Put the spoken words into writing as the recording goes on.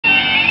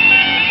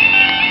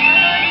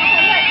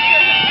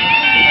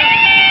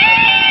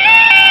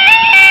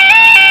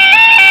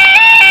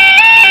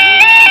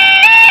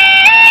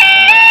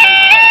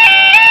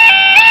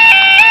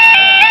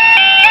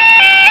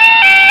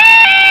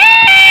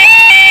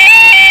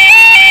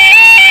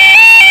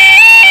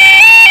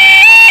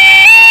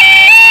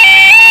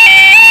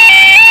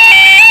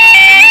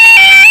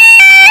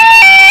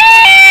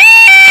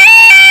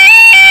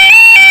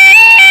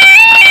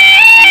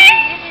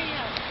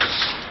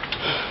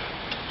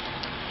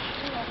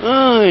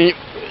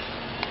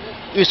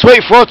You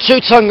sweet for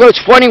 2 Tango,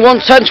 21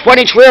 10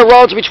 23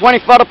 road to be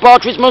 25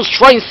 departure. Most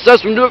train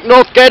says from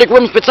North Gate of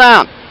Grimsby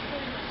Town.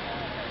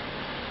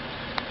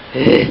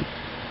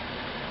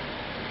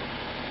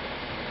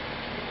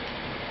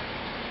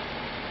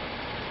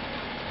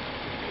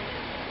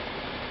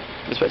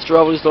 Expected to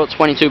travel is not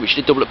 22, but she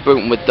did double at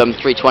Booton with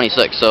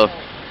 326, so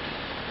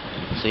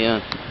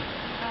yeah.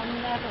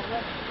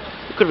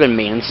 It could have been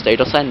mean and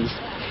stayed us ends.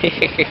 You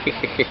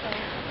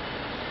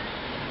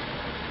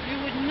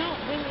would not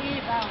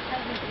believe how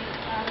heavy these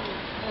barrels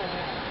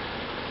were.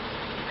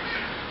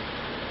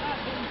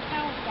 That's been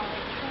held by a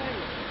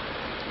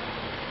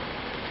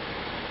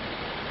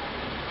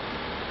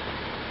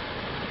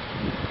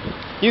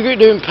tree. You keep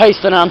doing pace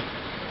then, Anne.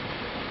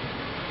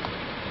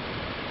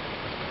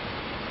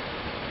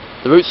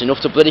 The route's enough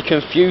to bloody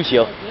confuse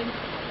you.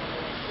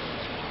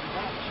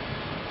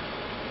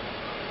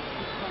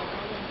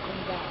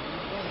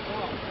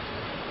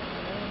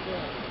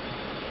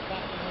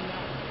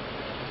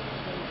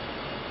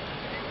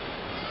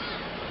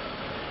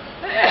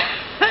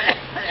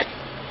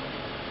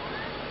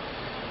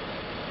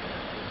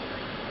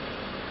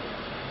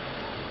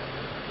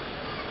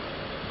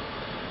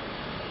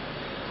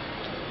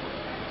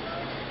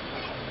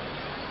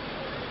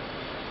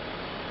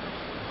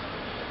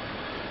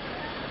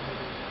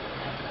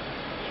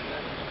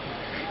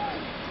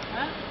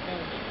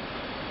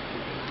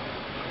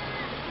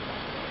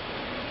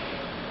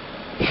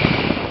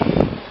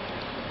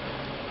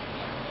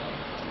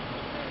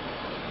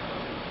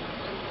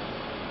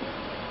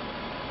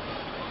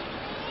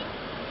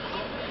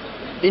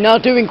 You're now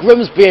doing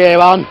Grimsby here,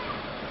 Anne.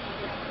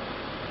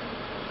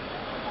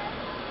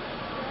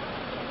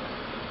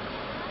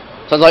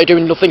 Sounds like you're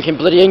doing nothing in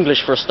bloody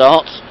English for a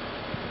start.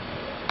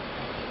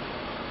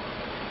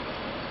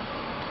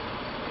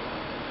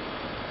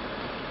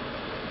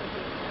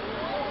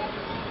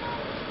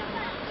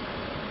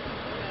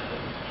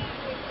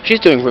 She's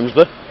doing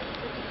Grimsby.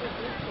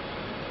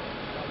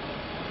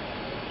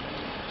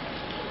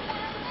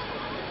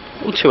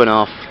 Oh,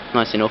 2.5.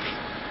 Nice enough.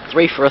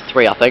 3 for a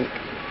 3, I think.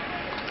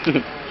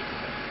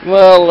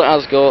 Well, it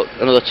has got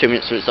another 2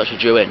 minutes so it's actually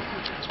due in.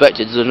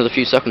 Expected there's another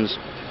few seconds.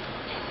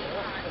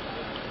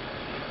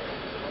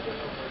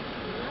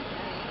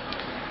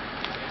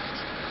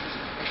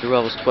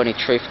 Giraffe was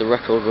 23 for the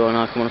record, we're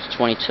now coming up to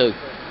 22.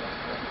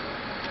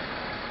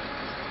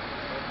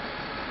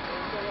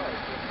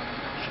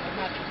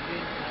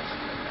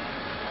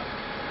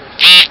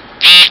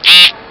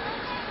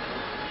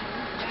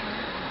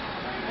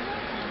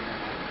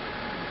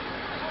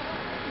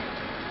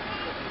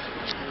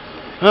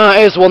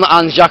 Here's the one that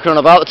Anne's jacking on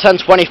about, the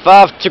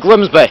 10.25 to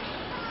Grimsby.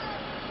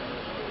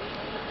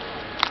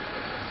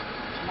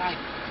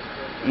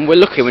 And we're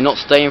lucky we're not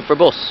staying for a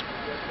bus.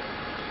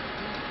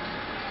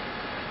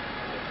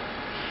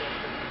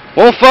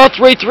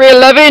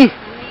 143311.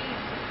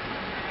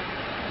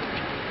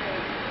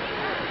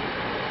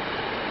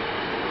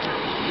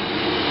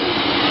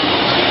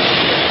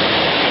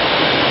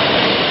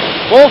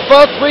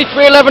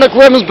 At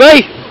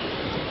Grimsby.